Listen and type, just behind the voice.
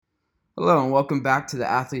Hello and welcome back to the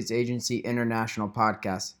Athletes Agency International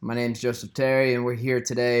Podcast. My name is Joseph Terry and we're here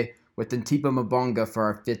today with Ntipa Mabonga for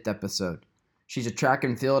our 5th episode. She's a track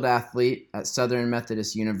and field athlete at Southern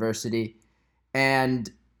Methodist University,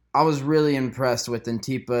 and I was really impressed with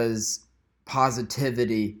Ntipa's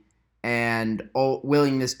positivity and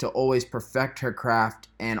willingness to always perfect her craft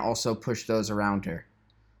and also push those around her.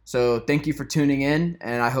 So thank you for tuning in,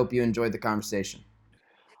 and I hope you enjoyed the conversation.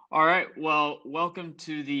 All right. Well, welcome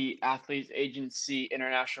to the Athletes Agency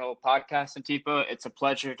International Podcast, Antipa. It's a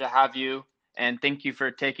pleasure to have you, and thank you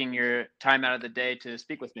for taking your time out of the day to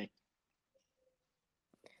speak with me.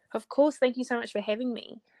 Of course, thank you so much for having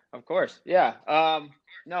me. Of course, yeah.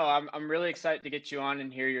 No, I'm really excited to get you on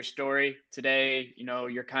and hear your story today.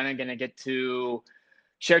 You're kind of going to get to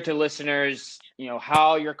share to listeners,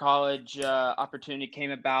 how your college opportunity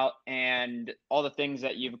came about and all the things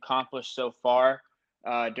that you've accomplished so far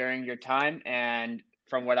during your time. And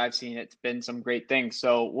from what I've seen, it's been some great things.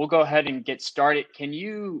 So we'll go ahead and get started. Can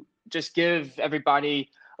you just give everybody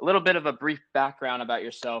a little bit of a brief background about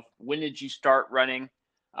yourself? When did you start running?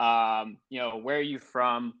 Where are you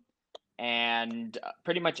from? And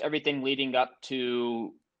pretty much everything leading up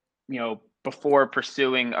to, before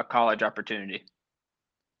pursuing a college opportunity.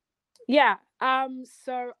 Yeah.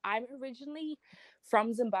 So I'm originally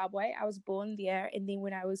from Zimbabwe. I was born there, and then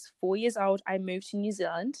when I was 4 years old, I moved to New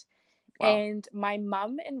Zealand. Wow. And my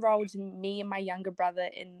mum enrolled me and my younger brother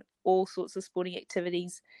in all sorts of sporting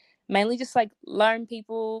activities, mainly just like learn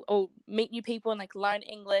people or meet new people and like learn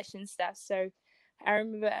English and stuff. So I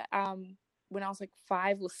remember when I was like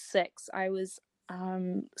 5 or 6, I was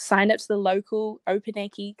signed up to the local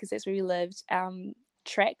Opunake, because that's where we lived,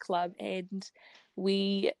 track club, and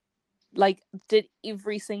we like did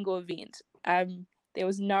every single event. There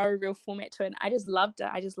was no real format to it, and I just loved it.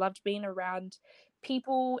 I just loved being around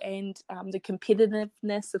people and the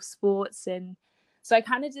competitiveness of sports. And so I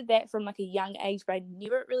kind of did that from like a young age, but I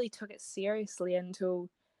never really took it seriously until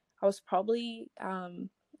I was probably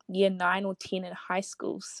year 9 or 10 in high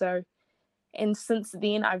school. So, and since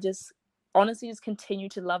then I've just honestly just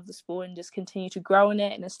continued to love the sport and just continue to grow in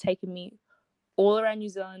it, and it's taken me all around New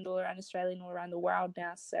Zealand, all around Australia, and all around the world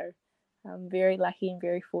now. So I'm very lucky and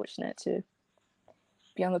very fortunate to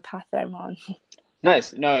be on the path that I'm on.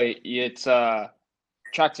 Nice. No, it's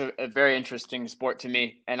track's a very interesting sport to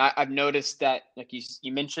me, and I've noticed that, like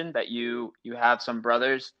you mentioned, that you have some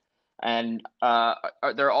brothers, and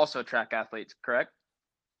they're also track athletes, correct?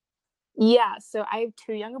 Yeah, so I have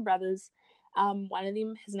 2 younger brothers. One of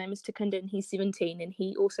them, his name is Takunda, and he's 17, and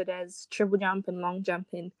he also does triple jump and long jump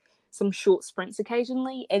and some short sprints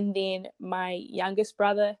occasionally. And then my youngest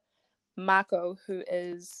brother, Marco, who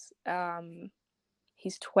is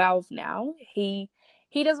he's 12 now. He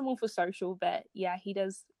does more for social, but yeah, he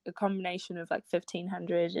does a combination of like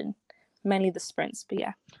 1500 and mainly the sprints. But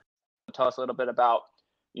yeah. Tell us a little bit about,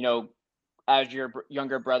 you know, as your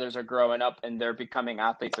younger brothers are growing up and they're becoming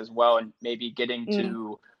athletes as well, and maybe getting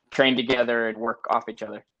to train together and work off each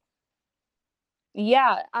other.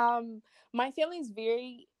 Yeah, my family's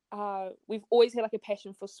very we've always had like a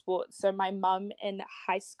passion for sports. So my mum in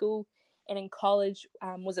high school and in college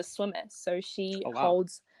was a swimmer. So she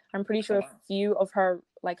holds, I'm pretty sure, a few of her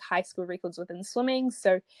like high school records within swimming.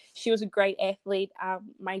 So she was a great athlete.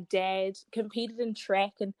 My dad competed in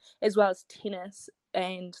track and as well as tennis,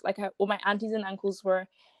 and like all my aunties and uncles were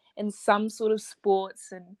in some sort of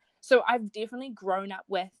sports. And so I've definitely grown up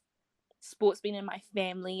with sports being in my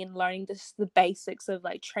family and learning just the basics of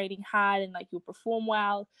like training hard and like you'll perform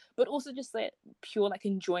well, but also just the pure like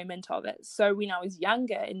enjoyment of it. So when I was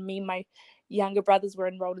younger and me and my younger brothers were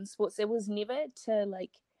enrolled in sports, it was never to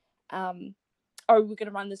like oh, we're going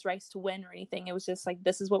to run this race to win or anything. It was just like,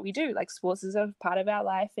 this is what we do. Like, sports is a part of our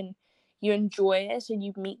life, and you enjoy it and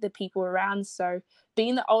you meet the people around. So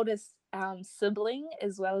being the oldest sibling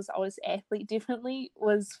as well as the oldest athlete definitely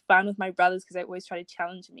was fun with my brothers, because they always try to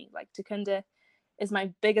challenge me. Like, Takunda is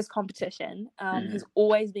my biggest competition. He's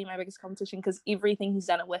always been my biggest competition because everything he's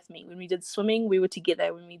done it with me. When we did swimming, we were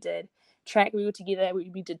together. When we did track, we were together.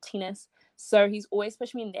 We did tennis. So he's always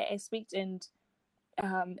pushed me in that aspect, and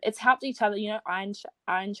it's helped each other.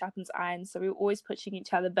 Iron sharpens iron, so we were always pushing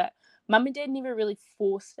each other. But mum and dad never really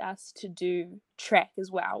forced us to do track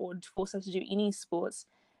as well, or forced us to do any sports.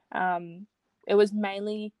 It was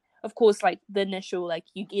mainly, of course, like the initial, like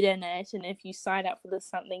you get in it, and if you sign up for this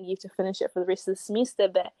something, you have to finish it for the rest of the semester.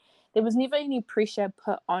 But there was never any pressure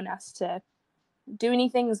put on us to do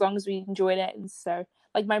anything as long as we enjoyed it. And so,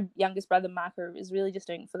 like, my youngest brother Marco is really just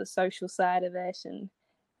doing it for the social side of it.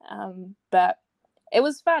 And but it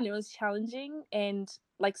was fun. It was challenging. And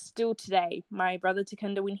like, still today, my brother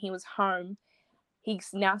Takunda, when he was home, he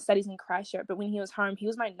now studies in Christchurch, but when he was home, he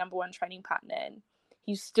was my number one training partner, and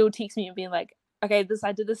he still texts me and being like, okay,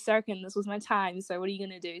 I did this circuit and this was my time, so what are you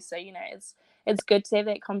going to do? So, you know, it's good to have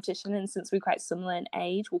that competition, and since we're quite similar in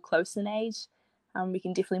age, we're close in age, we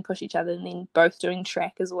can definitely push each other, and then both doing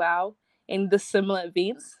track as well in the similar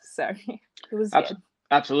events, so it was good.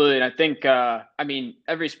 Absolutely. And I think, I mean,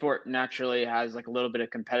 every sport naturally has like a little bit of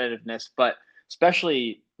competitiveness, but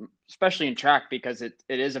especially in track, because it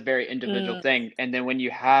is a very individual thing. And then when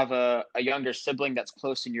you have a younger sibling that's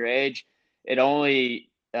close in your age, it only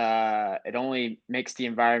makes the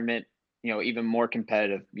environment, you know, even more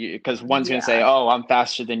competitive, because one's going to say, oh, I'm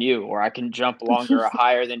faster than you, or I can jump longer or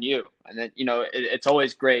higher than you. And then, you know, it's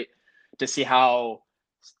always great to see how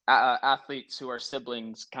athletes who are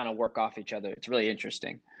siblings kind of work off each other. It's really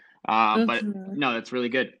interesting. But no, that's really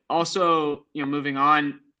good. Also, you know, moving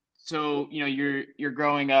on. So, you know, you're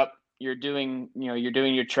growing up, you're doing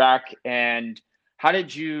your track, and when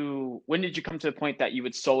did you come to the point that you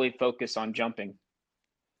would solely focus on jumping?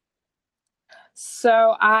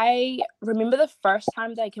 So I remember the first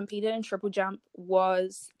time that I competed in triple jump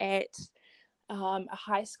was at a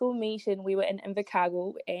high school meeting. We were in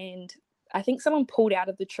Invercargill, and I think someone pulled out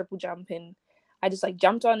of the triple jump, and I just like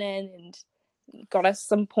jumped on in and got us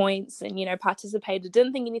some points and, you know, participated.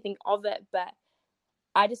 Didn't think anything of it, but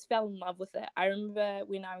I just fell in love with it. I remember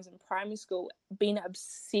when I was in primary school being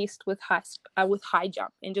obsessed with high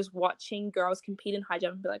jump, and just watching girls compete in high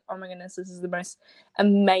jump and be like, oh my goodness, this is the most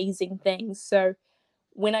amazing thing. So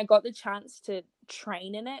when I got the chance to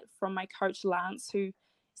train in it from my coach Lance, who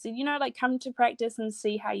said, you know, like, come to practice and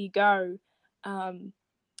see how you go,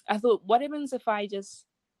 I thought, what happens if I just,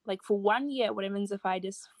 like, for 1 year, what happens if I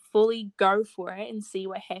just fully go for it and see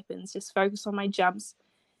what happens, just focus on my jumps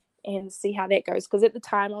and see how that goes. Because at the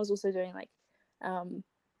time I was also doing like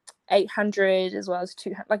 800 as well as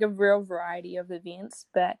 200, like a real variety of events.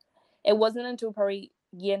 But it wasn't until probably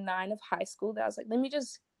year 9 of high school that I was like, let me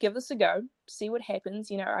just give this a go, see what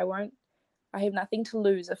happens. You know, I have nothing to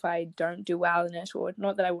lose if I don't do well in it, or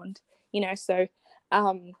not that I want, you know. So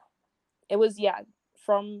it was,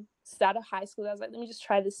 from start of high school, I was like, let me just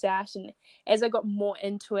try this out. And as I got more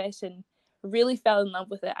into it and really fell in love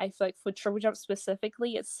with it, I feel like for triple jump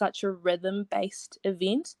specifically, it's such a rhythm-based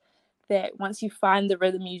event that once you find the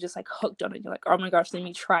rhythm, you just like hooked on it. You're like, oh my gosh, let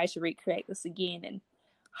me try to recreate this again. And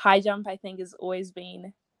high jump, I think, has always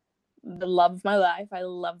been the love of my life. I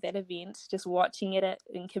love that event, just watching it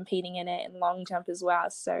and competing in it, and long jump as well.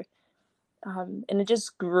 So and it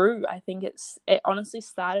just grew. I think it honestly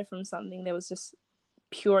started from something that was just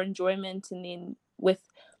pure enjoyment, and then with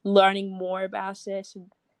learning more about it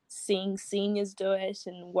and seeing seniors do it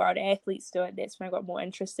and world athletes do it, that's when I got more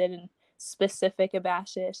interested and specific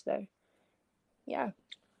about it. So yeah.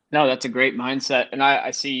 No, that's a great mindset. And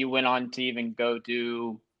I see you went on to even go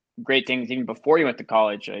do great things even before you went to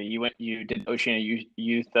college. You did Oceania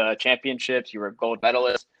Youth Championships. You were a gold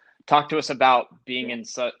medalist. Talk to us about being in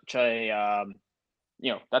such a,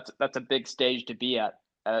 you know, that's a big stage to be at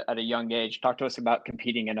a young age. Talk to us about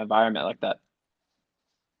competing in an environment like that.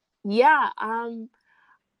 Yeah.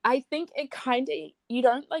 I think it kind of, you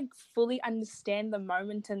don't like fully understand the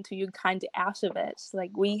moment until you're kind of out of it.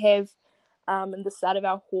 Like we have, in the start of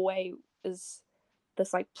our hallway is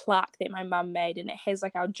this like plaque that my mum made, and it has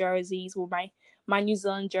like our jerseys, or my New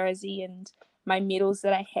Zealand jersey and my medals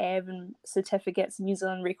that I have and certificates, New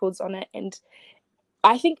Zealand records on it. And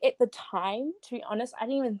I think at the time, to be honest, I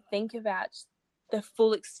didn't even think about the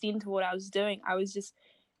full extent of what I was doing. I was just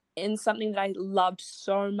in something that I loved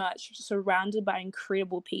so much, surrounded by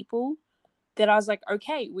incredible people, that I was like,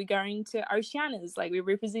 okay, we're going to Oceanias, like we're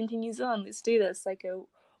representing New Zealand, let's do this. Like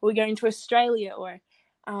we're going to Australia, or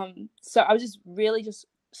so I was just really just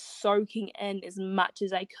soaking in as much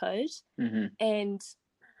as I could, and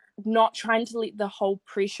not trying to let the whole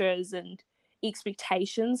pressures and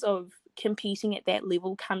expectations of competing at that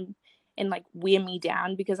level come and like wear me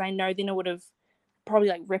down, because I know then it would have probably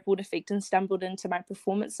like rippled effect and stumbled into my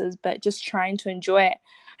performances. But just trying to enjoy it.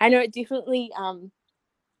 I know it definitely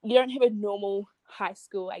you don't have a normal high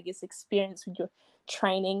school, I guess, experience with your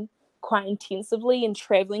training quite intensively and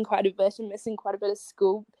traveling quite a bit and missing quite a bit of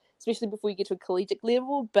school, especially before you get to a collegiate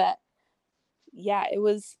level. But yeah, it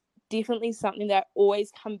was definitely something that I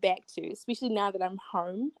always come back to, especially now that I'm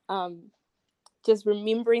home. Just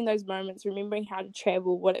remembering those moments, remembering how to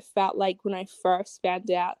travel, what it felt like when I first found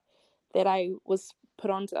out that I was put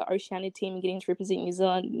onto the Oceania team and getting to represent New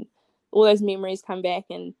Zealand. And all those memories come back,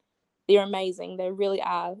 and they're amazing. They really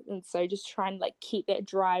are. And so just trying to like keep that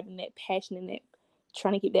drive and that passion and that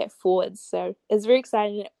trying to keep that forward. So it's very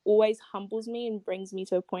exciting. It always humbles me and brings me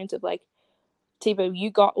to a point of like, Tivo,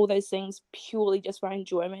 you got all those things purely just for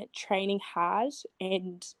enjoyment, training hard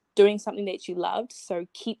and doing something that you loved. So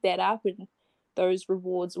keep that up and those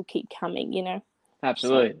rewards will keep coming, you know?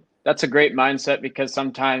 Absolutely. That's a great mindset because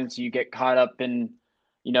sometimes you get caught up in,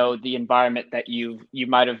 the environment that you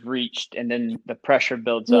might have reached and then the pressure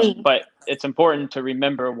builds up. But it's important to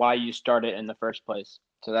remember why you started in the first place.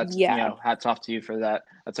 So that's, Yeah. hats off to you for that.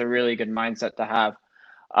 That's a really good mindset to have.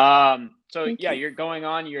 So Thank yeah, you. you're going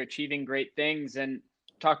on, you're achieving great things, and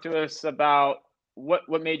talk to us about what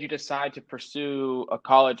made you decide to pursue a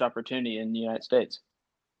college opportunity in the United States.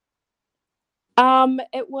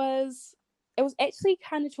 It was actually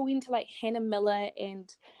kind of talking to like Hannah Miller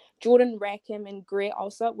and Jordan Rackham and Greer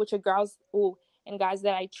also, which are girls and guys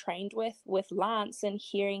that I trained with Lance, and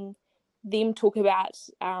hearing them talk about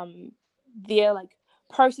their like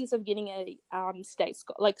process of getting a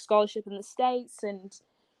scholarship in the States, and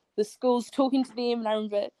the schools talking to them. And I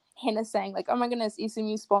remember Hannah saying like, "Oh my goodness,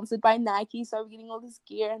 SMU sponsored by Nike, so I'm getting all this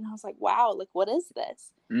gear," and I was like, "Wow, like what is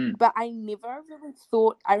this?" But I never really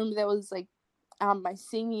thought. I remember that was like my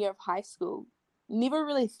senior year of high school. Never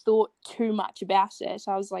really thought too much about it.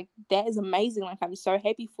 I was like, that is amazing. Like, I'm so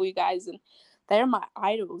happy for you guys. And they're my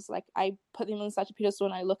idols. Like, I put them on such a pedestal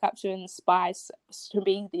and I look up to and aspire to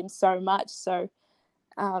be them so much. So,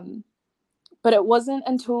 but it wasn't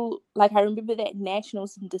until, like, I remember that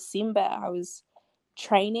nationals in December, I was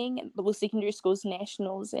training at the secondary schools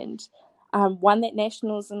nationals and won that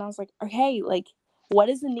nationals. And I was like, okay, like, what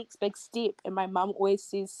is the next big step? And my mum always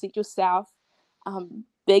says, set yourself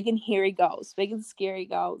big and hairy goals, big and scary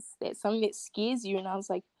goals. That's something that scares you. And I was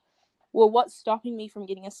like, well, what's stopping me from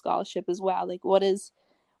getting a scholarship as well? Like, what is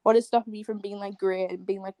stopping me from being like Greer and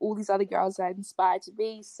being like all these other girls that I inspired to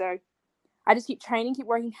be? So I just keep training, keep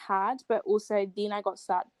working hard, but also then I got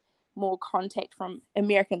more contact from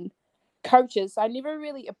American coaches. So I never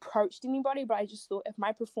really approached anybody, but I just thought if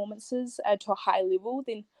my performances are to a high level,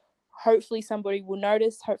 then hopefully somebody will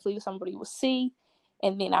notice, hopefully somebody will see,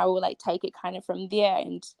 and then I will like take it kind of from there.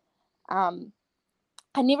 And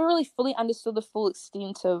I never really fully understood the full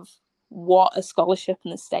extent of what a scholarship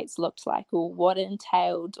in the States looked like or what it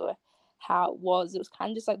entailed or how it was. It was kind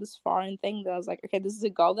of just like this foreign thing that I was like, okay, this is a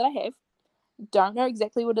goal that I have. Don't know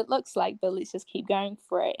exactly what it looks like, but let's just keep going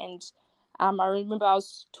for it. And I remember I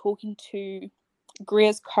was talking to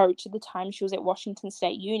Greer's coach at the time. She was at Washington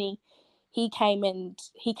State Uni. He came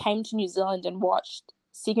to New Zealand and watched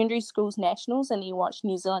secondary schools nationals, and he watched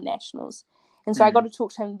New Zealand nationals. And so I got to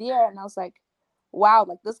talk to him there, and I was like, wow,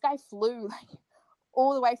 like this guy flew like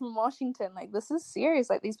all the way from Washington. Like this is serious.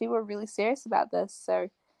 Like these people are really serious about this. So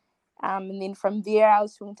and then from there I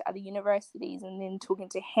was talking to other universities and then talking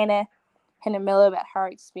to Hannah Miller about her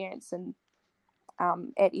experience and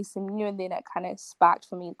at SMU, and then it kind of sparked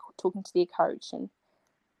for me talking to their coach.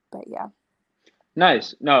 But yeah.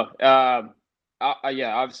 Nice. No,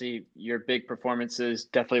 yeah, obviously your big performances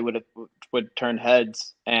definitely would turn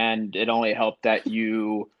heads, and it only helped that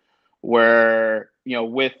you were,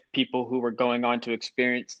 with people who were going on to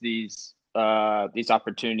experience these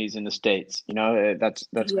opportunities in the States.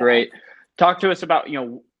 That's great. Talk to us about,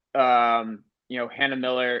 Hannah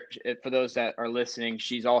Miller. For those that are listening,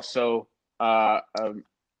 she's also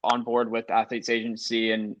on board with Athletes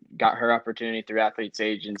Agency and got her opportunity through Athletes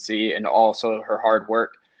Agency and also her hard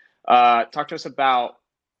work. Talk to us about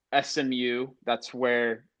SMU. That's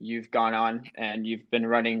where you've gone on and you've been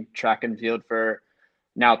running track and field for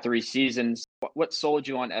now 3 seasons. What sold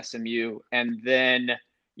you on SMU? And then,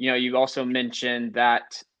 you also mentioned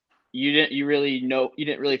that you didn't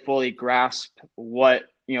really fully grasp what,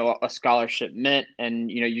 a scholarship meant. And,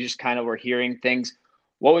 you just kind of were hearing things.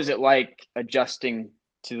 What was it like adjusting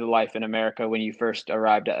to the life in America when you first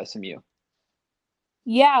arrived at SMU?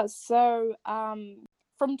 Yeah, so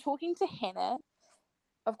from talking to Hannah,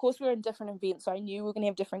 of course we were in different events, so I knew we were going to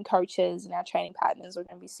have different coaches and our training partners were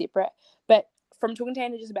going to be separate. But from talking to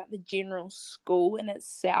Hannah just about the general school in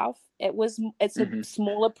itself, it's a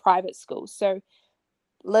smaller private school. So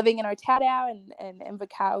living in Otadao and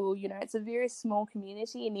Invercargill, it's a very small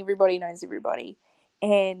community and everybody knows everybody.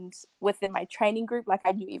 And within my training group, like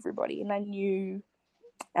I knew everybody and I knew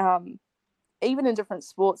even in different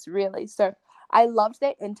sports really. So I loved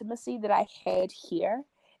that intimacy that I had here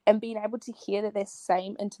and being able to hear that there's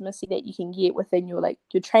same intimacy that you can get within your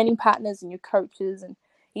training partners and your coaches and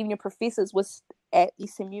even your professors was at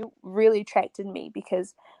SMU really attracted me,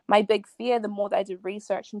 because my big fear, the more that I did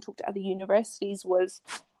research and talked to other universities, was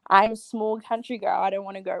I'm a small country girl. I don't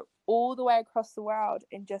want to go all the way across the world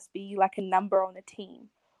and just be like a number on a team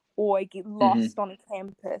or get lost on a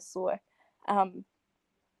campus or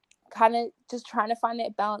kind of just trying to find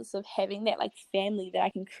that balance of having that like family that I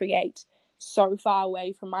can create so far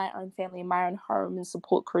away from my own family, my own home and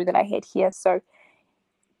support crew that I had here. So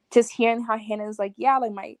just hearing how Hannah's like, yeah,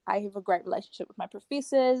 like I have a great relationship with my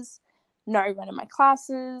professors, know everyone in my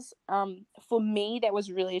classes. For me, that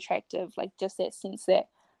was really attractive. Like just that sense that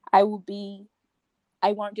I won't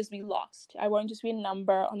just be lost. I won't just be a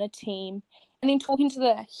number on a team. And then talking to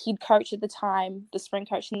the head coach at the time, the sprint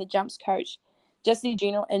coach and the jumps coach, just the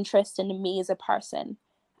general interest in me as a person.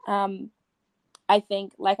 I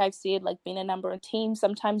think, like I've said, like being a number on teams,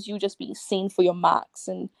 sometimes you just be seen for your marks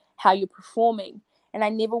and how you're performing. And I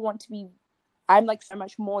never want to be, I'm like so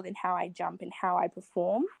much more than how I jump and how I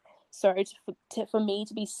perform. So for me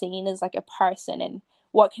to be seen as like a person and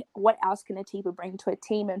what else can Atiba bring to a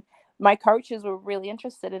team? And my coaches were really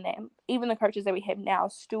interested in that. Even the coaches that we have now are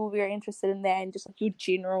still very interested in that and just like your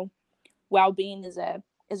general well-being as a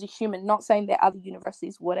human. Not saying that other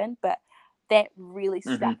universities wouldn't, but that really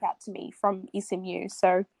stuck out to me from SMU.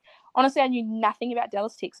 So honestly, I knew nothing about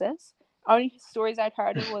Dallas, Texas. Only stories I'd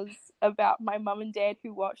heard was about my mum and dad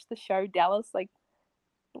who watched the show Dallas, like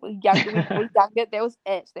younger when I was younger. That was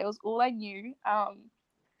it. That was all I knew.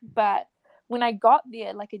 But when I got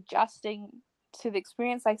there, like adjusting to the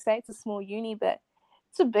experience, I say it's a small uni, but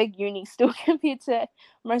it's a big uni still compared to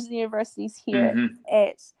most of the universities here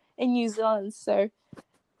in New Zealand. So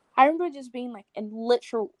I remember just being like in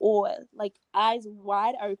literal awe, like eyes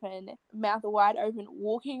wide open, mouth wide open,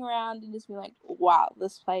 walking around and just being like, wow,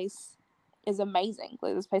 this place is amazing.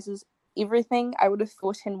 Like this place is everything I would have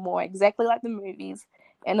thought and more, exactly like the movies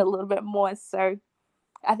and a little bit more. So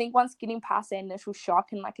I think once getting past that initial shock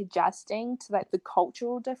and like adjusting to like the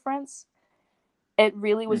cultural difference, it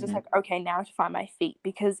really was just like, okay, now I have to find my feet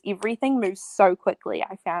because everything moves so quickly.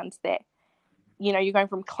 I found that, you know, you're going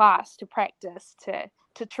from class to practice to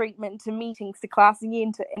treatment to meetings to class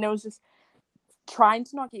again and it was just trying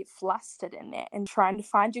to not get flustered in that and trying to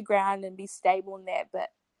find your ground and be stable in that. But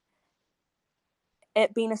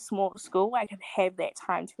it being a small school, I could have that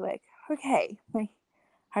time to be like, okay, like,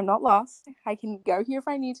 I'm not lost. I can go here if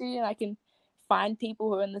I need to, and I can find people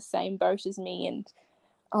who are in the same boat as me.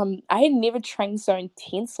 And I had never trained so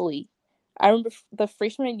intensely. I remember the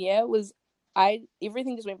freshman year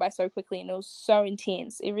everything just went by so quickly, and it was so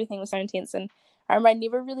intense. Everything was so intense, and I remember I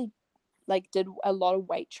never really like did a lot of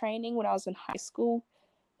weight training when I was in high school,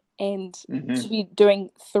 and to be doing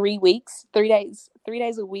 3 weeks, 3 days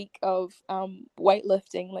a week of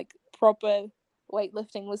weightlifting, like proper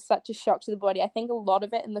weightlifting, was such a shock to the body. I think a lot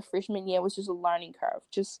of it in the freshman year was just a learning curve,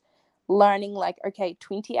 just learning like, okay,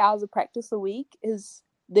 20 hours of practice a week is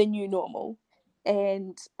the new normal,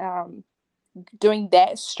 and doing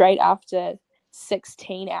that straight after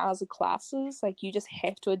 16 hours of classes, like you just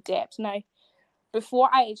have to adapt. And before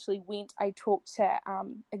I actually went, I talked to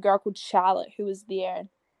a girl called Charlotte who was there,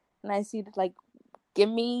 and I said, like, give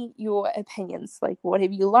me your opinions. Like, what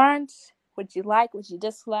have you learned? What you like? What you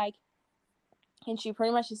dislike? And she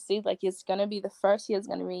pretty much just said, like, it's going to be the first year is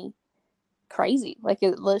going to be crazy. Like,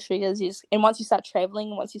 it literally is. And once you start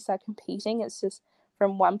traveling, once you start competing, it's just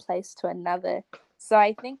from one place to another. So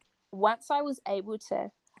I think once I was able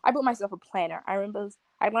to, I bought myself a planner. I remember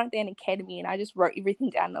I learned that in academy, and I just wrote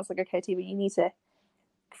everything down. And I was like, okay, Tiva, you need to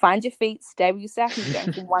find your feet, stable yourself, and you're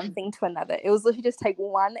going from one thing to another. It was literally just take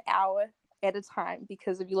 1 hour at a time,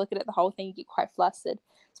 because if you look at it the whole thing, you get quite flustered,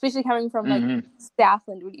 especially coming from like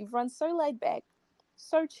Southland, where everyone's so laid back,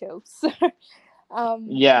 so chill. So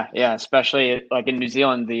yeah, especially like in New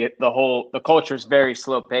Zealand, the culture is very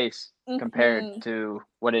slow pace compared to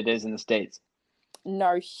what it is in the States.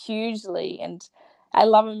 No, hugely. And I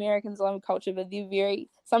love Americans, I love culture, but they're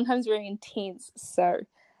sometimes very intense. So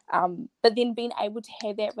but then being able to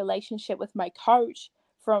have that relationship with my coach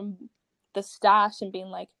from the start and being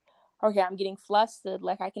like, okay, I'm getting flustered.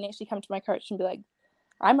 Like, I can actually come to my coach and be like,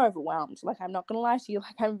 I'm overwhelmed. Like, I'm not going to lie to you.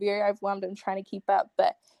 Like, I'm very overwhelmed. I'm trying to keep up.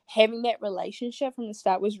 But having that relationship from the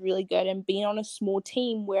start was really good. And being on a small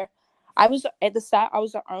team where at the start, I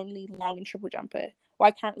was the only long and triple jumper. Well,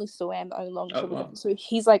 I currently still am the only long and triple jumper. So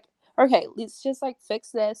he's like, okay, let's just like fix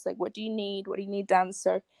this. Like, what do you need? What do you need done?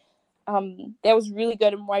 So that was really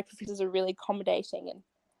good, and my professors are really accommodating. And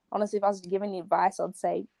honestly, if I was giving advice, I'd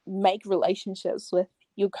say make relationships with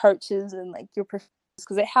your coaches and like your professors,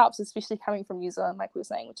 because it helps, especially coming from New Zealand, like we were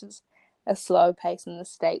saying, which is a slow pace, in the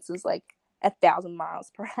States is like 1,000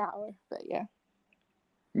 miles per hour. But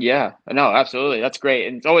yeah, no, absolutely, that's great,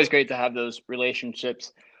 and it's always great to have those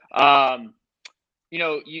relationships. You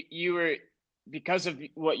know, you were, because of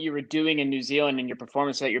what you were doing in New Zealand and your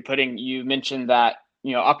performance that you're putting, you mentioned that,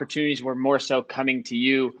 you know, opportunities were more so coming to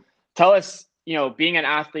you. Tell us, you know, being an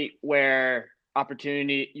athlete where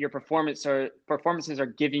your performances are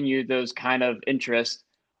giving you those kind of interests,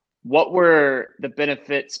 what were the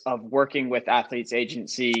benefits of working with Athletes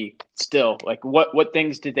Agency still? Like what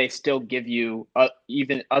things did they still give you,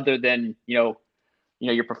 even other than,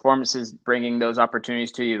 your performances bringing those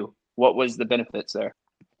opportunities to you? What was the benefits there?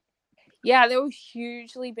 Yeah, they were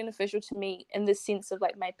hugely beneficial to me in the sense of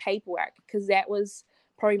like my paperwork, because that was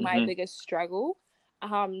probably my Mm-hmm. biggest struggle.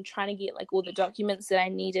 Trying to get like all the documents that I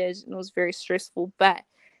needed, and it was very stressful. But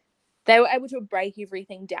they were able to break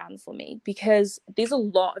everything down for me, because there's a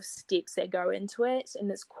lot of steps that go into it, and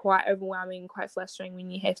it's quite overwhelming, quite frustrating when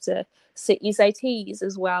you have to sit SATs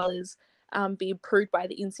as well as be approved by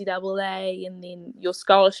the NCAA, and then your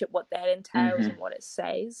scholarship, what that entails Mm-hmm. and what it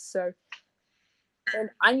says. So, and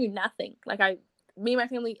I knew nothing. Me and my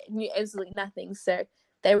family knew absolutely nothing. So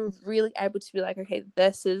they were really able to be like, okay,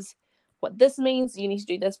 this is what this means. You need to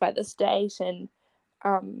do this by this date, and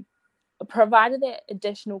provided that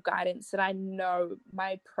additional guidance that I know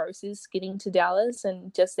my process getting to Dallas,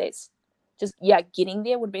 and getting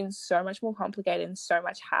there would have been so much more complicated and so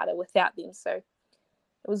much harder without them. So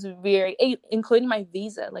it was including my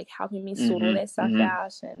visa, like helping me sort all that stuff Mm-hmm.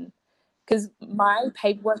 out. And because my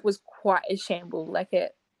paperwork was quite a shamble, like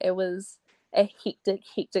it was a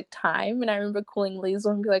hectic time. And I remember calling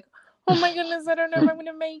Liesl and be like, oh my goodness, I don't know if I'm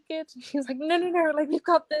gonna make it. And she's like, no, like we've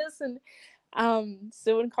got this. And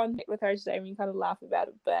still in contact with her today, and we kind of laugh about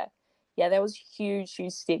it. But yeah, that was huge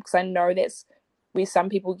step, because I know that's where some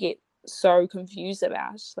people get so confused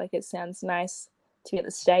about. Like, it sounds nice to be at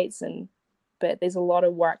the States, but there's a lot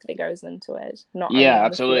of work that goes into it, not only Yeah, on the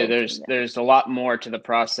absolutely. field. There's a lot more to the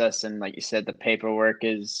process, and like you said, the paperwork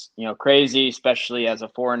is, crazy, especially as a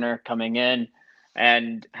foreigner coming in,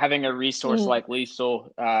 and having a resource like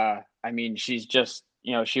Liesl. I mean, she's just,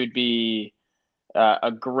 she would be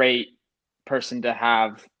a great person to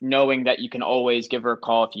have, knowing that you can always give her a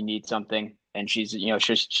call if you need something, and she's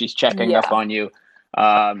checking up Yeah, on you.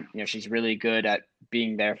 She's really good at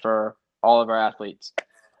being there for all of our athletes.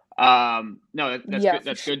 No, that's yeah, good. for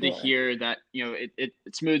That's good to sure. hear that, it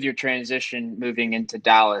smoothed your transition moving into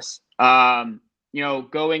Dallas.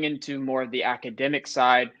 Going into more of the academic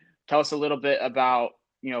side, tell us a little bit about,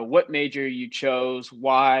 what major you chose,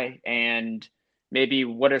 why, and maybe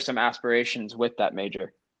what are some aspirations with that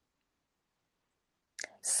major?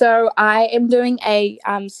 So I am doing a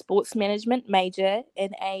sports management major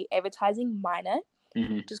and a advertising minor,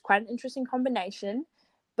 Mm-hmm. which is quite an interesting combination.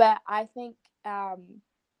 But I think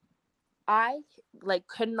I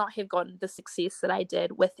could not have gotten the success that I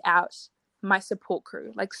did without my support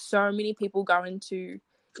crew. Like, so many people go into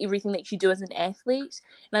everything that you do as an athlete,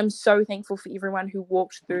 and I'm so thankful for everyone who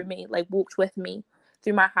walked with me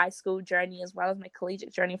through my high school journey, as well as my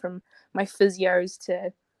collegiate journey, from my physios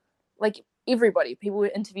to like everybody. People who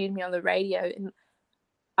interviewed me on the radio, and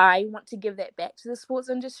I want to give that back to the sports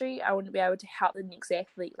industry. I want to be able to help the next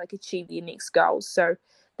athlete achieve their next goals. So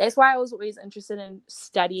that's why I was always interested in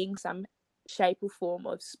studying some shape or form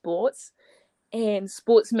of sports. And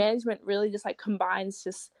sports management really just combines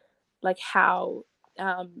just how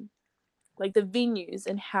the venues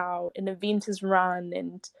and how an event is run,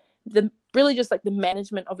 and the really just the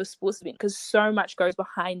management of a sports event, because so much goes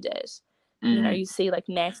behind it. Mm-hmm. You see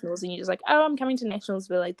nationals, and you're just oh, I'm coming to nationals,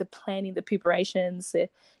 but the planning, the preparations, the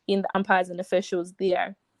umpires and officials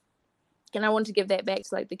there. And I want to give that back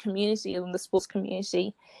to the community and the sports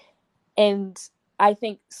community. And I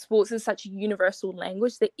think sports is such a universal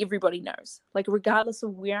language that everybody knows. Regardless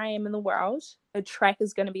of where I am in the world, a track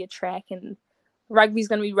is going to be a track, and rugby is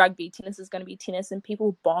going to be rugby, tennis is going to be tennis, and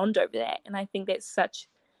people bond over that. And I think that's such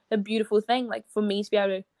a beautiful thing. For me to be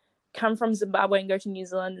able to come from Zimbabwe and go to New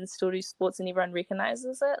Zealand and still do sports, and everyone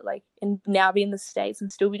recognizes it, and now be in the States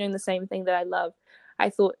and still be doing the same thing that I love. I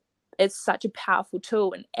thought it's such a powerful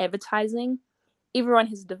tool. In advertising, everyone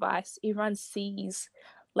has a device, everyone sees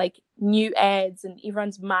new ads, and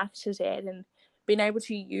everyone's marketed at, and being able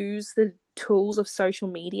to use the tools of social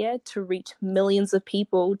media to reach millions of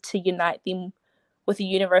people, to unite them with a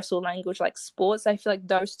universal language like sports. I feel like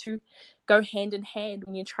those two go hand in hand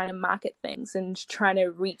when you're trying to market things and trying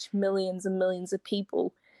to reach millions and millions of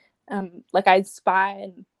people. I aspire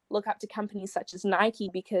and look up to companies such as Nike,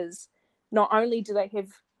 because not only do they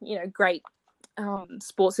have great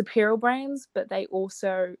sports apparel brands, but they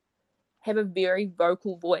also have a very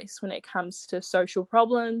vocal voice when it comes to social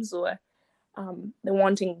problems, or they're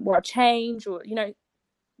wanting more change, or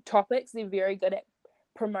topics. They're very good at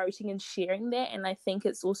promoting and sharing that. And I think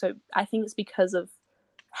it's because of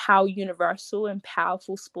how universal and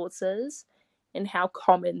powerful sports is, and how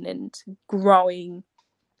common and growing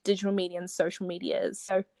digital media and social media is.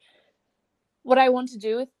 So what I want to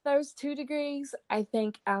do with those 2 degrees, I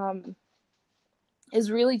think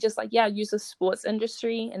is really just like, use the sports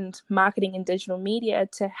industry and marketing and digital media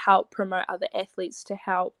to help promote other athletes, to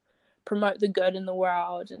help promote the good in the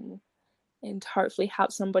world, and hopefully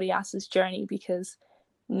help somebody else's journey, because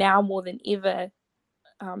now more than ever,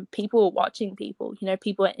 people are watching people.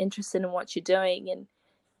 People are interested in what you're doing, and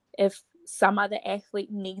if some other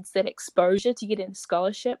athlete needs that exposure to get in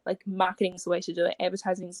scholarship, like, marketing is the way to do it,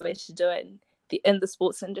 advertising is the way to do it in the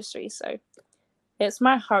sports industry. So it's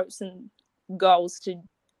my hopes and goals to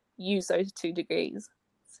use those 2 degrees.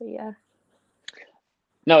 So yeah.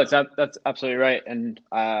 No, that's absolutely right. And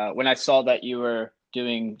when I saw that you were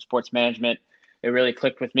doing sports management, it really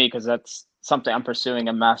clicked with me, because that's something I'm pursuing,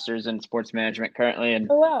 a master's in sports management currently. And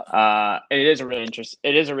Oh wow. it is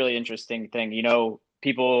a really interesting thing.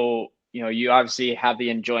 People, you obviously have the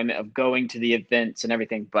enjoyment of going to the events and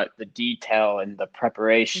everything, but the detail and the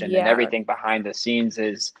preparation and Yeah. everything behind the scenes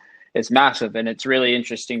is massive. And it's really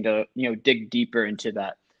interesting to, dig deeper into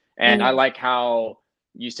that. And I like how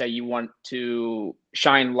you say you want to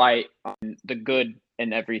shine light on the good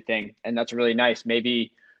in everything. And that's really nice.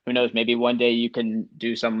 Maybe, who knows, maybe one day you can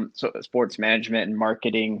do some sort of sports management and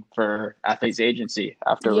marketing for Athletes Agency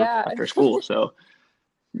after school. So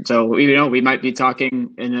we might be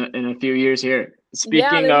talking in a few years here. Speaking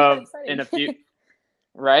that'd be of really exciting. in a few,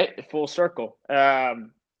 right? Full circle.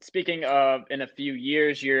 Speaking of in a few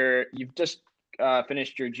years, you've just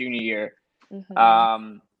finished your junior year.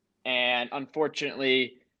 And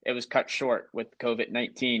unfortunately, it was cut short with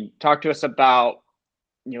COVID-19. Talk to us about,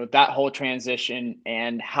 that whole transition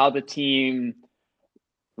and how the team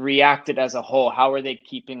reacted as a whole. How are they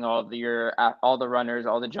keeping all the runners,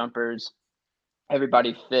 all the jumpers,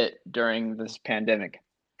 everybody fit during this pandemic?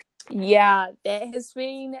 Yeah, that has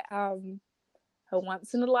been a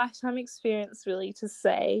once in a lifetime experience, really, to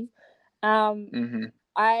say. I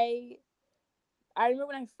remember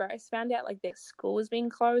when I first found out, like, that school was being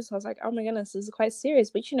closed, I was like, oh my goodness, this is quite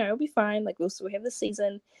serious, but it'll be fine. Like, we'll still have the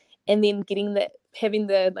season. And then having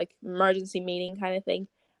the, like, emergency meeting kind of thing,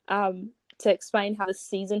 to explain how the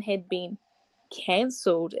season had been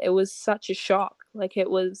cancelled. It was such a shock. Like, I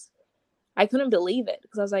couldn't believe it,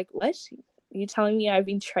 because I was like, what? You telling me I've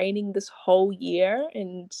been training this whole year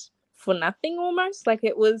and for nothing almost? Like,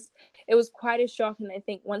 it was quite a shock. And I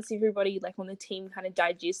think once everybody, like, on the team kind of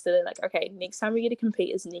digested it, like, okay, next time we get to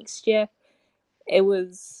compete is next year. It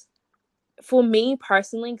was, for me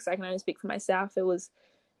personally, because I can only speak for myself, I was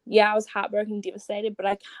heartbroken, devastated, but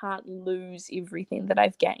I can't lose everything that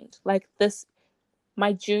I've gained. Like,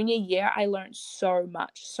 my junior year, I learned so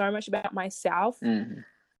much about myself.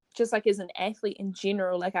 Just, like, as an athlete in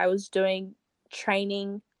general. Like, I was doing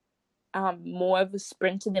training more of a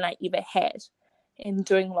sprinter than I ever had, and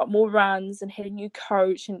doing a lot more runs, and had a new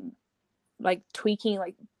coach, and, like, tweaking,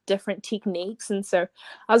 like, different techniques. And so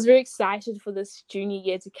I was very excited for this junior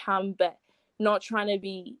year to come, but not trying to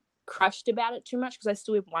be crushed about it too much, because I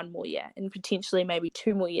still have 1 more year and potentially maybe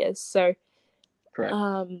 2 more years. So correct.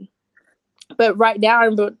 But right now,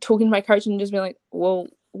 I'm talking to my coach and just being like, well,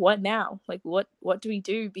 what now? Like, what do we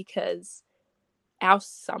do? Because our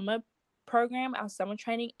summer program, our summer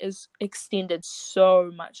training is extended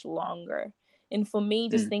so much longer. And for me,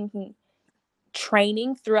 just thinking,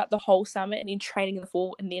 training throughout the whole summer and then training in the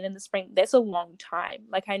fall and then in the spring, that's a long time.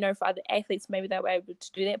 Like, I know for other athletes, maybe they were able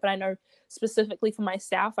to do that, but I know specifically for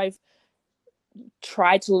myself, I've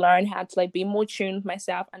tried to learn how to, like, be more tuned with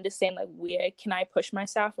myself, understand, like, where can I push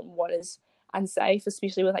myself and what is unsafe,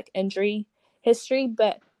 especially with, like, injury history.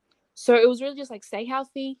 But so it was really just, like, stay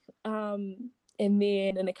healthy, and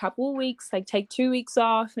then in a couple of weeks, like, take 2 weeks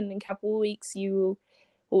off, and in a couple of weeks you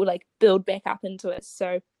will, like, build back up into it.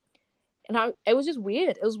 So, and it was just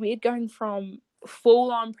weird. It was weird going from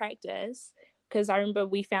full on practice, because I remember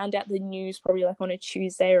we found out the news probably, like, on a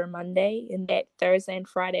Tuesday or a Monday, and that Thursday and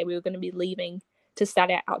Friday we were going to be leaving to start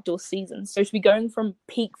our outdoor season. So to be going from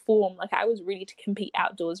peak form, like, I was ready to compete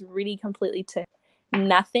outdoors, ready completely to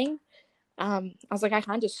nothing. I was like, I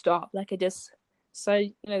can't just stop. Like, so,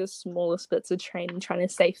 the smallest bits of training, trying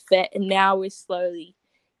to stay fit. And now we're slowly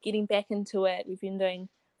getting back into it. We've been doing,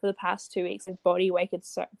 for the past 2 weeks, like, body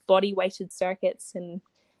weighted circuits and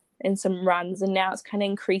some runs. And now it's kind of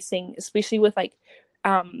increasing, especially with, like,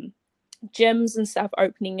 gyms and stuff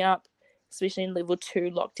opening up, especially in level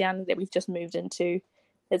 2 lockdown that we've just moved into.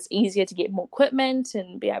 It's easier to get more equipment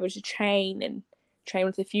and be able to train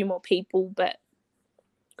with a few more people. But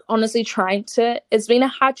honestly, it's been a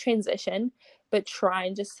hard transition, but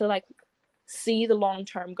trying just to, like, see the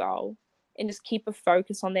long-term goal and just keep a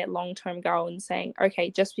focus on that long-term goal, and saying, okay,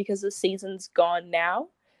 just because the season's gone now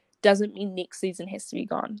doesn't mean next season has to be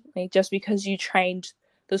gone. Like, just because you trained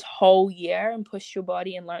this whole year and pushed your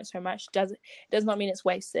body and learned so much, it does not mean it's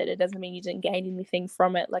wasted. It doesn't mean you didn't gain anything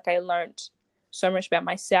from it. Like, I learned so much about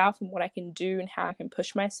myself and what I can do and how I can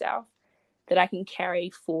push myself that I can carry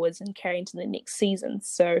forwards and carry into the next season.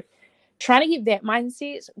 So trying to get that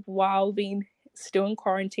mindset while being still in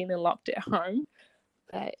quarantine and locked at home.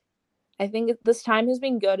 But I think this time has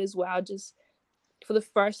been good as well. Just for the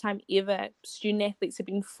first time ever, student athletes have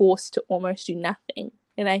been forced to almost do nothing.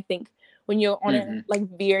 And I think when you're on a like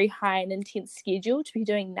very high and intense schedule, to be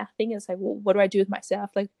doing nothing, it's like, well, what do I do with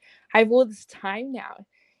myself? Like, I have all this time now.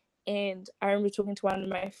 And I remember talking to one of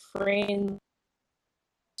my friends,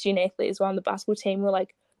 student athlete as well on the basketball team. We're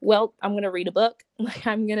like, well, I'm going to read a book. Like,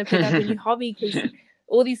 I'm going to pick up a new hobby, because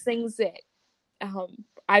all these things that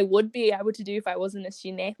I would be able to do if I wasn't a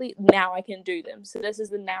student athlete, now I can do them. So this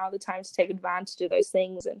is the time to take advantage of those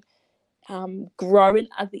things and grow in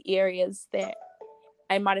other areas that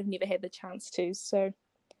I might have never had the chance to. So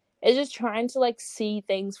it's just trying to like see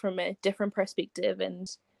things from a different perspective and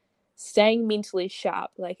staying mentally sharp.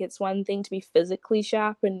 Like, it's one thing to be physically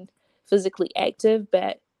sharp and physically active,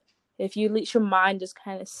 but if you let your mind just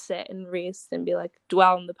kind of sit and rest and be like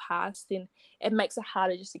dwell on the past, then it makes it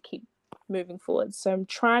harder just to keep moving forward. So I'm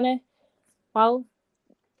trying to, while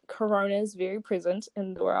Corona is very present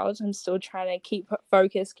in the world, I'm still trying to keep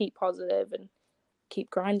focused, keep positive, and keep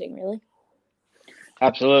grinding, really.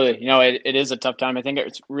 Absolutely. It is a tough time. I think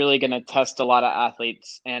it's really going to test a lot of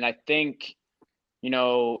athletes. And I think,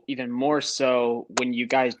 even more so when you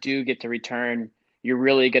guys do get to return, you're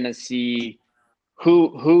really going to see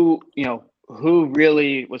who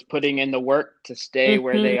really was putting in the work to stay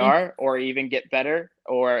where they are or even get better,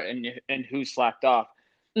 and who slacked off.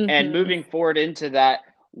 And moving forward into that,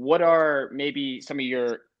 what are maybe some of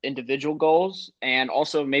your individual goals and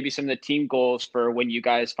also maybe some of the team goals for when you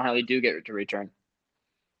guys finally do get to return?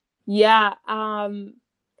 Yeah,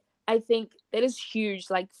 I think that is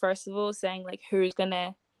huge. Like, first of all, saying like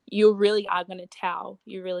you really are gonna tell.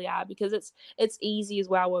 You really are, because it's easy as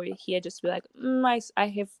well where we're here just to be like, I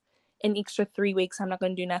have an extra 3 weeks. I'm not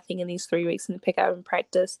gonna do nothing in these 3 weeks and pick up and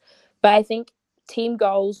practice. But I think team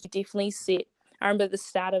goals definitely set. I remember the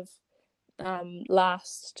start of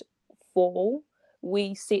last fall,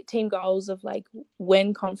 we set team goals of like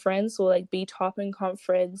win conference or like be top in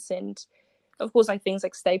conference, and of course like things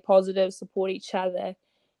like stay positive, support each other,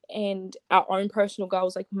 and our own personal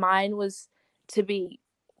goals. Like, mine was to be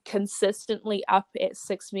consistently up at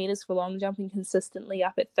 6 meters for long jump and consistently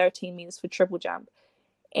up at 13 meters for triple jump.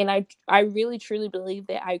 And I really truly believe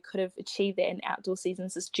that I could have achieved that in outdoor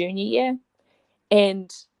seasons this junior year.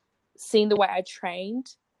 And seeing the way I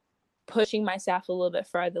trained, pushing myself a little bit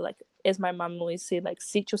further, like as my mum always said, like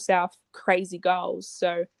set yourself crazy goals.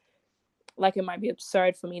 So like, it might be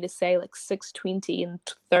absurd for me to say like 6:20 and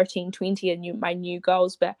 13:20 are my new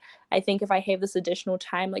goals, but I think if I have this additional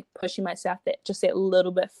time, like pushing myself that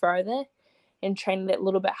little bit further and training that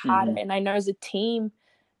little bit harder. And I know as a team,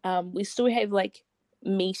 we still have like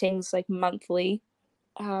meetings like monthly,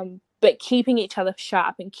 but keeping each other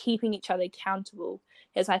sharp and keeping each other accountable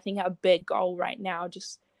is, I think, our big goal right now.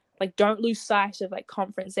 Just like, don't lose sight of like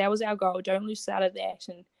conference. That was our goal. Don't lose sight of that.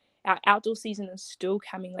 And our outdoor season is still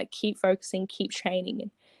coming. Like, keep focusing, keep training,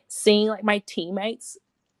 and seeing like my teammates,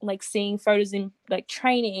 like seeing photos in like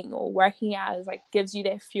training or working out is like gives you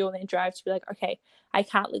that fuel and that drive to be like, okay, I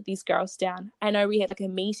can't let these girls down. I know we had like a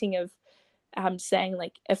meeting of saying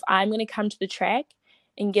like, if I'm going to come to the track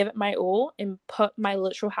and give it my all and put my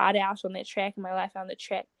literal heart out on that track and my life on the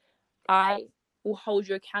track, I will hold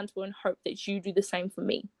you accountable and hope that you do the same for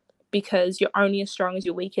me, because you're only as strong as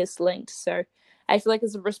your weakest link. So I feel like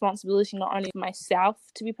it's a responsibility not only for myself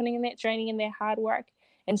to be putting in that training and that hard work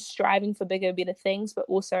and striving for bigger, better things, but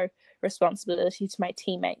also responsibility to my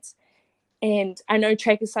teammates. And I know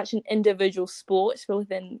track is such an individual sport, but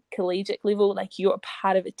within collegiate level, like, you're a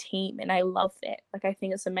part of a team, and I love that. Like, I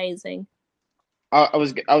think it's amazing. I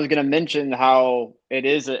was going to mention how it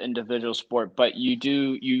is an individual sport, but you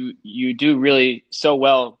do really so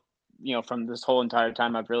well. From this whole entire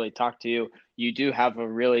time I've really talked to you, you do have a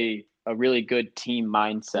really good team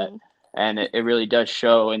mindset, and it really does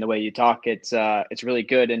show in the way you talk. It's really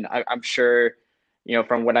good, and I'm sure,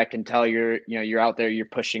 from what I can tell, you're out there, you're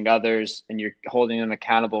pushing others, and you're holding them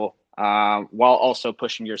accountable, while also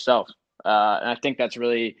pushing yourself. And I think that's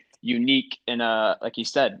really unique like you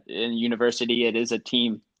said, in university, it is a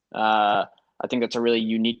team. I think that's a really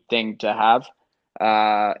unique thing to have,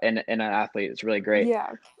 in an athlete. It's really great.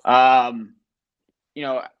 Yeah.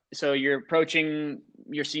 So you're approaching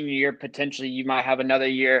your senior year. Potentially, you might have another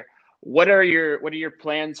year. What are your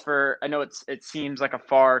plans for? I know it seems like a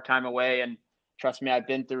far time away, and Trust me, I've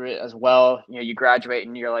been through it as well. You graduate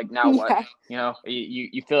and you're like, now what? Yeah.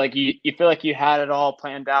 You feel like you feel like you had it all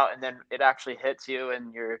planned out, and then it actually hits you,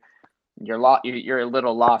 and you're a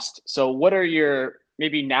little lost. So what are your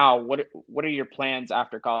maybe now? What are your plans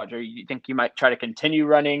after college? Or you think you might try to continue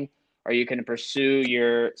running? Are you going to pursue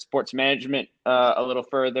your sports management a little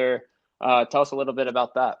further? Tell us a little bit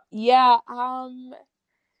about that. Yeah.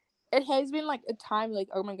 It has been like a time like,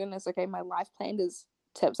 oh my goodness, okay, my life plan is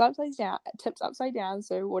tips upside down.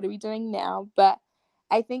 So what are we doing now? But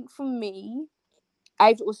I think for me, I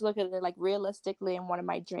have to also look at it like realistically and one of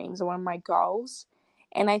my dreams and one of my goals.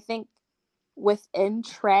 And I think within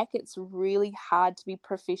track, it's really hard to be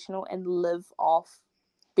professional and live off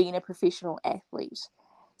being a professional athlete.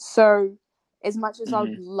 So as much as I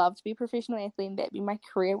would love to be a professional athlete and that be my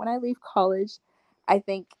career when I leave college, I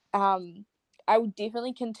think I would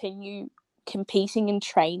definitely continue competing and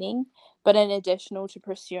training, but in additional to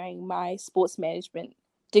pursuing my sports management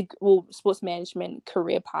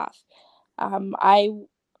career path. I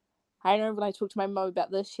know when I talk to my mom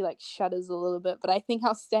about this, she like shudders a little bit, but I think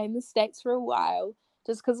I'll stay in the States for a while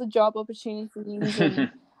just because of job opportunities.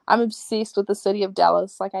 And I'm obsessed with the city of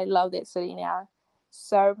Dallas. Like, I love that city now.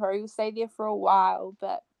 So probably will stay there for a while.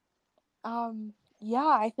 But yeah,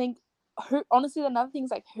 I think honestly, another thing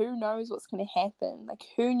is like, who knows what's going to happen? Like,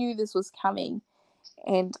 who knew this was coming?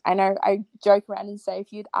 And I know I joke around and say,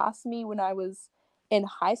 if you'd asked me when I was in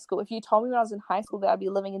high school, if you told me when I was in high school that I'd be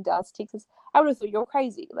living in Dallas, Texas, I would have thought you're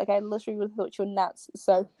crazy. Like, I literally would have thought you're nuts.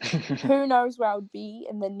 So who knows where I would be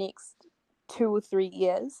in the next 2 or 3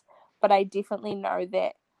 years. But I definitely know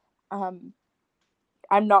that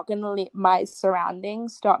I'm not going to let my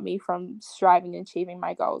surroundings stop me from striving and achieving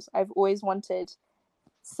my goals. I've always wanted,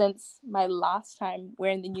 since my last time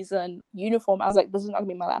wearing the New Zealand uniform, I was like, this is not going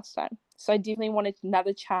to be my last time. So I definitely wanted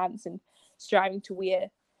another chance and striving to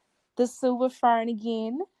wear the silver phone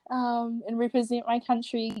again and represent my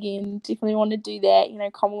country again. Definitely want to do that.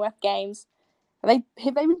 Commonwealth Games. Have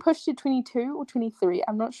they been pushed to 22 or 23?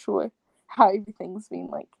 I'm not sure how everything's been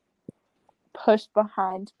like pushed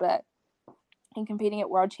behind, but and competing at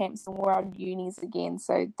World Champs and World Unis again.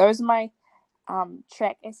 So those are my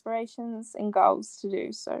track aspirations and goals to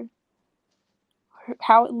do. So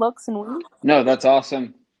how it looks and when. No, that's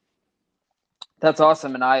awesome. That's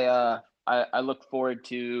awesome, and I look forward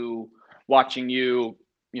to watching you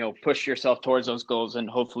push yourself towards those goals and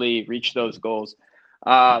hopefully reach those goals.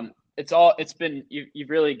 You've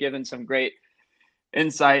really given some great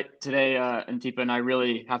insight today, Antipa, and I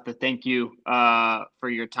really have to thank you for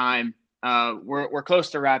your time. We're close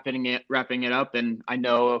to wrapping it up, and I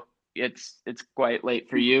know it's quite late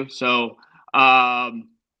for you. So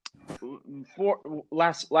for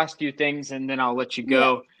last few things, and then I'll let you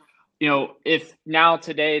go. Yeah. If now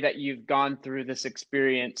today that you've gone through this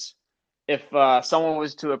experience, if someone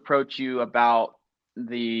was to approach you about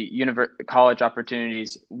the college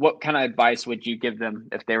opportunities, what kind of advice would you give them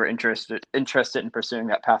if they were interested in pursuing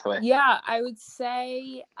that pathway? Yeah, I would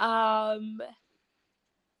say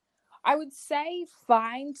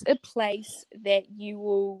find a place that you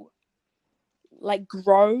will like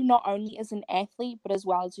grow not only as an athlete but as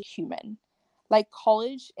well as a human. Like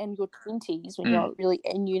college and your 20s when you're really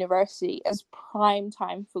in university is prime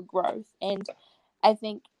time for growth. And I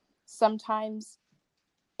think sometimes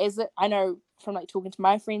I know from like talking to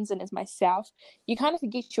my friends and as myself, you kind of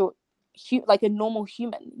forget you're like a normal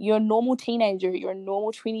human. You're a normal teenager. You're a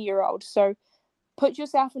normal 20-year-old. So put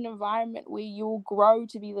yourself in an environment where you'll grow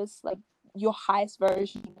to be this like your highest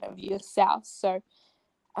version of yourself. So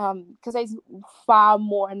because there's far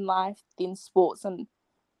more in life than sports, and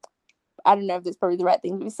I don't know if that's probably the right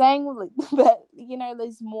thing to be saying, but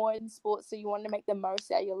there's more in sports, so you want to make the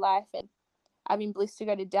most out of your life. And I've been blessed to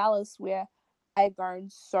go to Dallas, where I've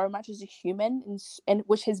grown so much as a human, and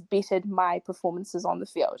which has bettered my performances on the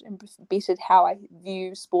field and bettered how I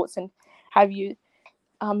view sports and how you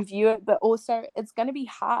view it. But also, it's going to be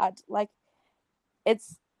hard. Like, it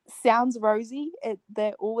sounds rosy.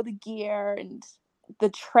 All the gear and the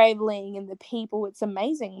traveling and the people, it's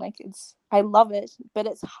amazing. Like, I love it, but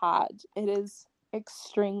it's hard. It is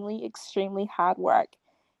extremely, extremely hard work.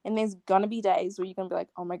 And there's gonna be days where you're gonna be like,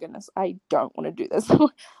 oh my goodness, I don't want to do this.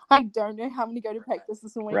 I don't know how I'm gonna go to practice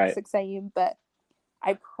this morning at 6 a.m. But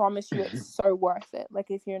I promise you it's so worth it.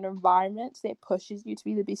 Like, if you're in an environment that pushes you to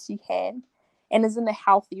be the best you can and is in a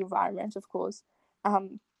healthy environment, of course,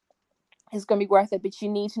 it's gonna be worth it. But you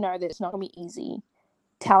need to know that it's not gonna be easy.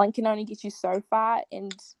 Talent can only get you so far,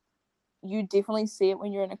 and you definitely see it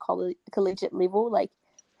when you're in a collegiate level, like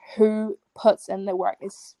who puts in the work,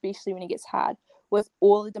 especially when it gets hard with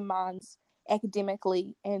all the demands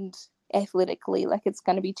academically and athletically. Like, it's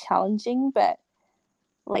going to be challenging, but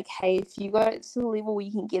like, hey, if you got to the level where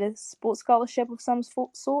you can get a sports scholarship of some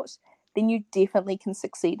sort, then you definitely can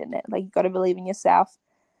succeed in it. Like, you got to believe in yourself.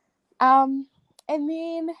 And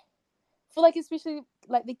then for like, especially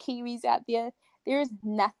like the Kiwis out there, there is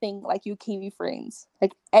nothing like your Kiwi friends.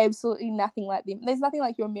 Like, absolutely nothing like them. There's nothing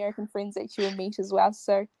like your American friends that you will meet as well.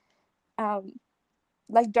 So,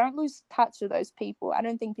 like, don't lose touch with those people. I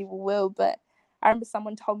don't think people will, but I remember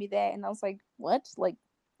someone told me that, and I was like, what? Like,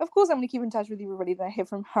 of course I'm going to keep in touch with everybody that I have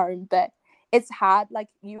from home, but it's hard. Like,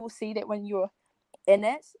 you will see that when you're in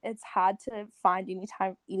it, it's hard to find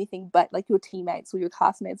anything but like your teammates or your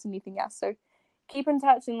classmates or anything else. So keep in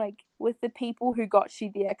touch and like with the people who got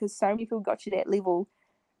you there, because so many people got you that level.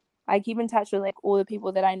 I keep in touch with like all the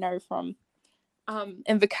people that I know from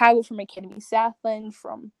Invercargill, from Academy Southland,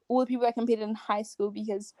 from all the people I competed in high school,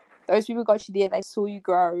 because those people got you there. They saw you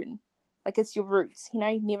grow, and like, it's your roots. You know,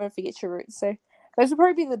 you never forget your roots. So those would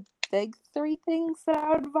probably be the big three things that I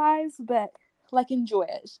would advise. But like, enjoy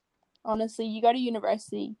it. Honestly, you go to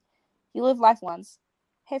university, you live life once,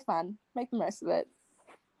 have fun, make the most of it.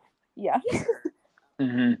 Yeah.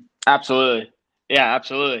 Absolutely. Yeah,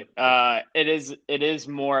 absolutely. It is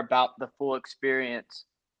more about the full experience,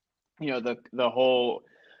 the whole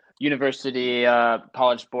university,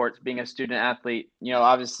 college sports, being a student athlete.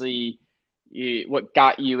 Obviously, what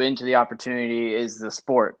got you into the opportunity is the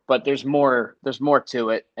sport, but there's more to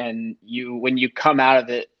it. And when you come out of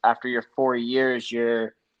it after your 4 years, you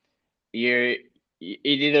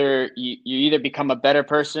either become a better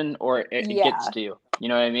person, or it gets Yeah. to you. You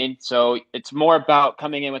know what I mean? So it's more about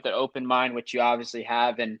coming in with an open mind, which you obviously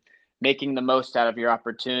have, and making the most out of your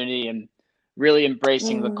opportunity and really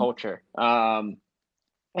embracing the culture. And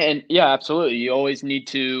yeah, absolutely. You always need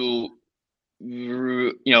to,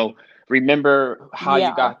 remember how you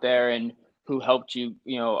Yeah. got there and who helped you,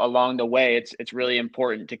 along the way. It's really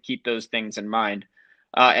important to keep those things in mind.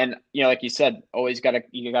 And like you said, you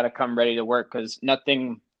gotta come ready to work, because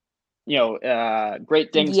nothing,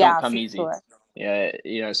 great things don't Yeah, come for easy. sure.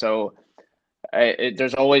 Yeah, so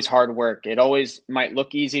there's always hard work. It always might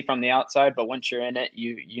look easy from the outside, but once you're in it,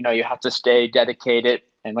 you have to stay dedicated.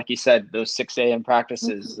 And like you said, those 6 a.m.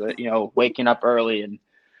 practices, waking up early, and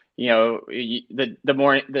the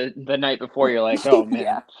morning, the night before, you're like, oh man,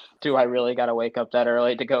 Yeah. do I really got to wake up that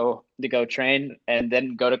early to go train, and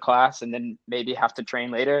then go to class, and then maybe have to train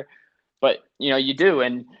later? But you do.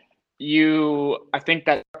 And I think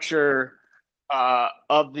that structure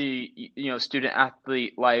of the student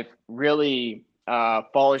athlete life really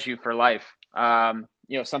follows you for life.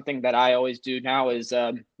 Something that I always do now is,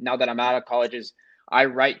 now that I'm out of college, is I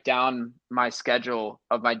write down my schedule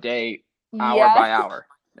of my day hour Yeah. by hour.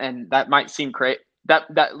 And that might seem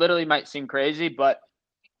that literally might seem crazy, but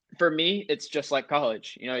for me, it's just like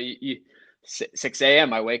college. 6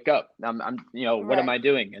 a.m. I wake up. I'm what am Right. I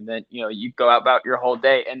doing? And then you go about your whole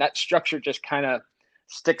day, and that structure just kind of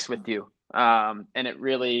sticks with you. And it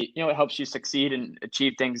really it helps you succeed and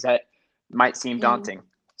achieve things that might seem daunting.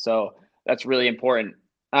 So that's really important.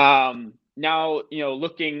 Now,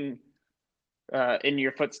 looking in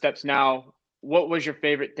your footsteps now, what was your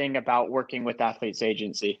favorite thing about working with Athletes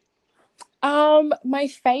Agency? My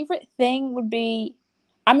favorite thing would be,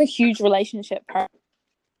 I'm a huge relationship person.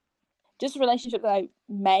 Just a relationship that I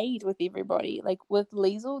made with everybody. Like with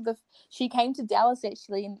Liesl, she came to Dallas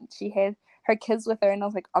actually, and she had her kids with her, and I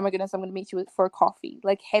was like, oh my goodness, I'm going to meet you for a coffee.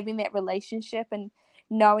 Like, having that relationship and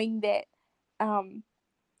knowing that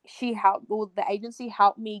she helped, well, the agency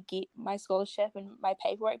helped me get my scholarship and my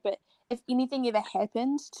paperwork. But if anything ever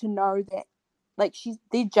happened, to know that like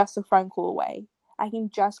they're just a phone call away. I can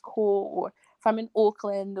just call, or if I'm in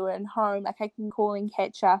Auckland or in home, like I can call and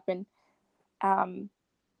catch up. And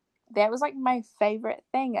that was like my favorite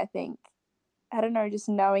thing, I think. I don't know, just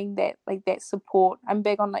knowing that, like, that support. I'm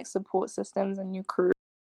big on like support systems and your crew.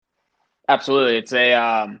 Absolutely. It's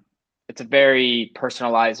a very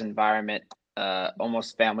personalized environment,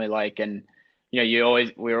 almost family like. And we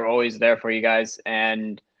were always there for you guys.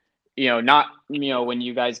 And not when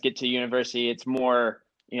you guys get to university, it's more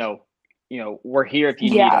we're here if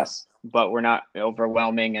you need Yeah. us, but we're not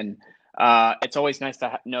overwhelming. And it's always nice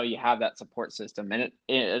to know you have that support system.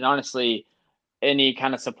 And honestly, any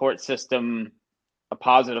kind of support system, a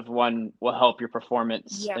positive one, will help your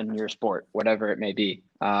performance Yeah. in your sport, whatever it may be.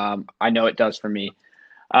 I know it does for me.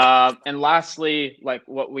 And lastly, like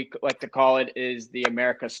what we like to call it, is the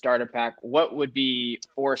America Starter Pack. What would be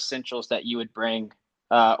 4 essentials that you would bring,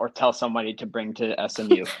 or tell somebody to bring to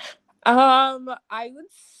SMU? I would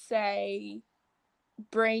say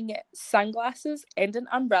bring sunglasses and an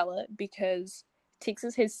umbrella, because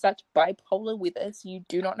Texas has such bipolar weather, so you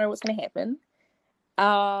do not know what's going to happen.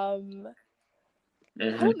 I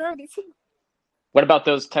don't know. What about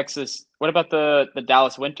those Texas? What about the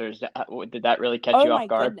Dallas winters? Did that really catch Oh you my off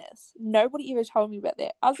guard? goodness. Nobody ever told me about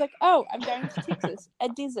that. I was like, oh, I'm going to Texas, a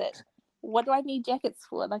desert. What do I need jackets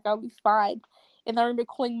for? Like, I'll be fine. And I remember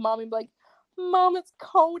calling mom and be like, Mom, it's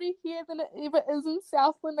colder here than it ever is in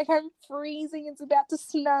Southland. Like, I'm freezing. It's about to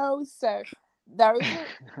snow. So that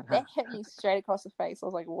hit me straight across the face. I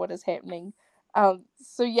was like, what is happening?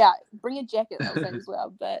 So yeah, bring a jacket, I was saying as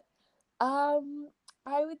well. But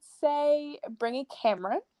I would say bring a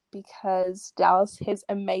camera because Dallas has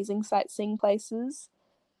amazing sightseeing places.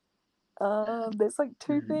 There's like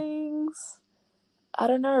two things. I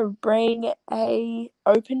don't know. Bring a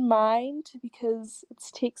open mind because it's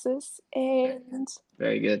Texas, and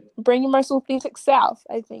Very good. bring your most authentic self,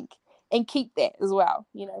 I think, and keep that as well.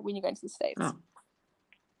 You know, when you're going to the States. Oh.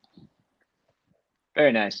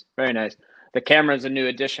 Very nice. Very nice. The camera is a new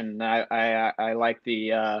addition. I like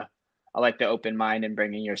the open mind and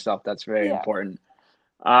bringing yourself. That's very important.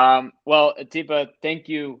 Well, Atiba, thank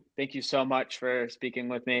you so much for speaking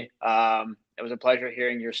with me. It was a pleasure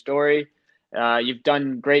hearing your story. You've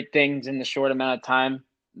done great things in the short amount of time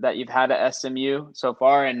that you've had at SMU so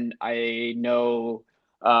far, and I know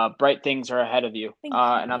bright things are ahead of you.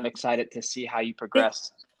 And I'm excited to see how you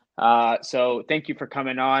progress. So thank you for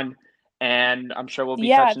coming on, and I'm sure we'll be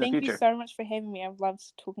touching in the future. Thank you so much for having me. I've loved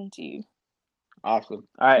talking to you. Awesome.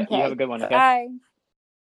 All right, You have a good one. Okay? Bye.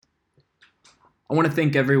 I want to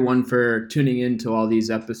thank everyone for tuning in to all these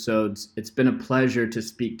episodes. It's been a pleasure to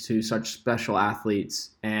speak to such special athletes,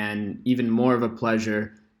 and even more of a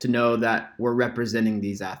pleasure to know that we're representing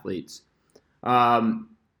these athletes.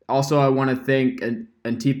 Also, I want to thank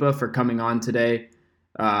Antipa for coming on today.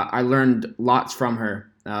 I learned lots from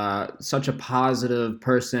her. Such a positive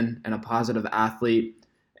person and a positive athlete.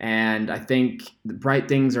 And I think the bright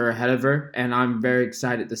things are ahead of her, and I'm very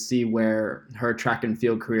excited to see where her track and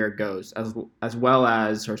field career goes, as well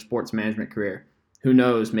as her sports management career. Who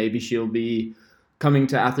knows? Maybe she'll be coming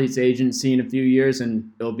to Athletes Agency in a few years,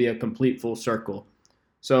 and it'll be a complete full circle.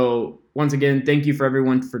 So once again, thank you for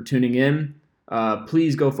everyone for tuning in.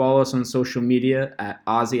 Please go follow us on social media at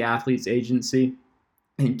Aussie Athletes Agency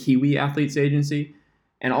and Kiwi Athletes Agency.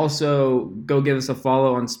 And also go give us a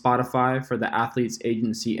follow on Spotify for the Athletes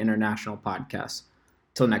Agency International podcast.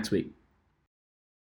 Till next week.